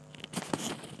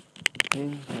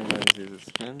Hey, hi guys, this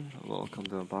is Ken. Welcome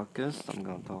to the podcast. I'm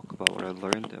gonna talk about what I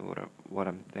learned and what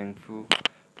I'm thankful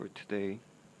for today.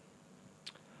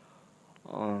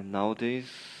 Nowadays,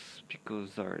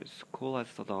 because our school has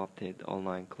adopted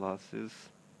online classes,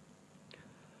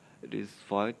 it is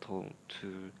vital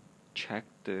to check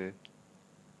the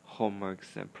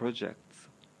homeworks and projects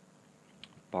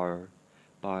by,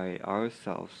 by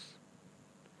ourselves.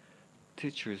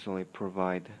 Teachers only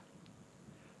provide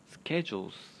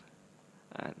schedules,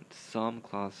 and some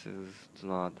classes do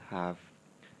not have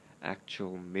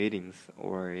actual meetings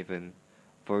or even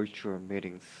virtual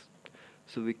meetings.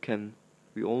 So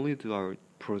we only do our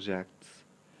projects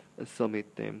and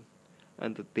submit them,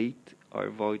 and the date are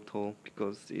vital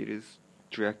because it is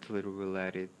directly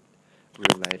related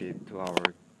to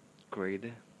our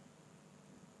grade.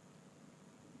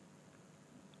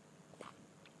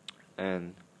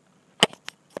 And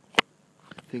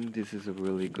I think this is a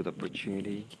really good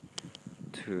opportunity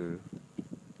to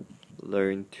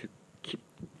learn to keep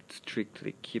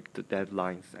strictly keep the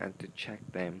deadlines and to check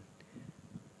them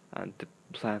and to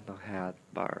plan ahead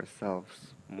by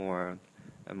ourselves more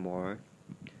and more.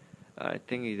 I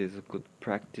think it is a good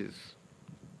practice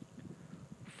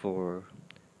for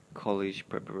college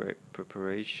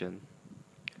preparation.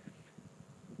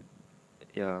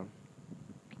 Yeah,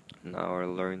 now I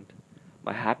learned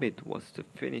my habit was to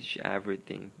finish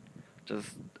everything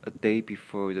just a day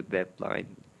before the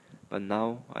deadline, but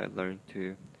now I learned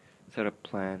to set a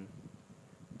plan,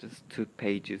 just 2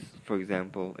 pages. For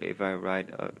example, if I write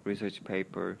a research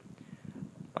paper,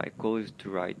 my goal is to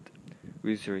write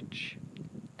research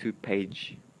 2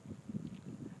 page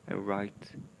and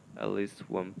write at least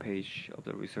 1 page of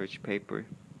the research paper.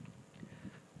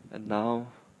 And now,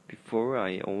 before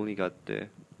I only got the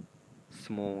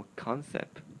small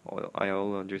concept, or I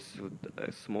only understood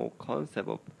a small concept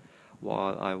of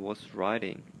what I was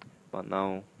writing, but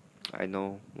now I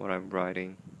know what I'm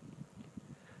writing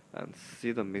and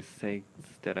see the mistakes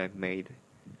that I've made,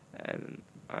 and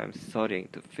I'm studying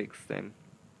to fix them.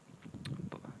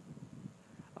 But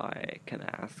I can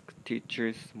ask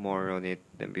teachers more on it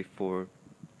than before,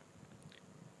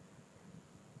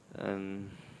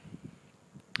 and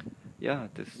yeah,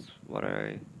 this is what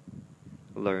I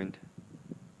learned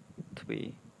to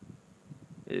be.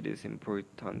 It is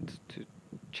important to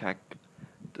check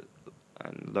the,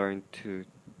 and learn to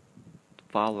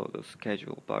follow the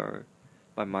schedule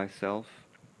by myself,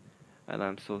 and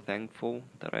I'm so thankful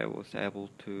that I was able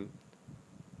to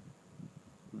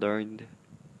learn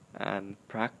and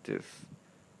practice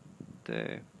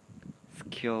the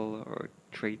skill or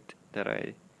trait that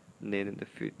I need in the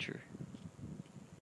future.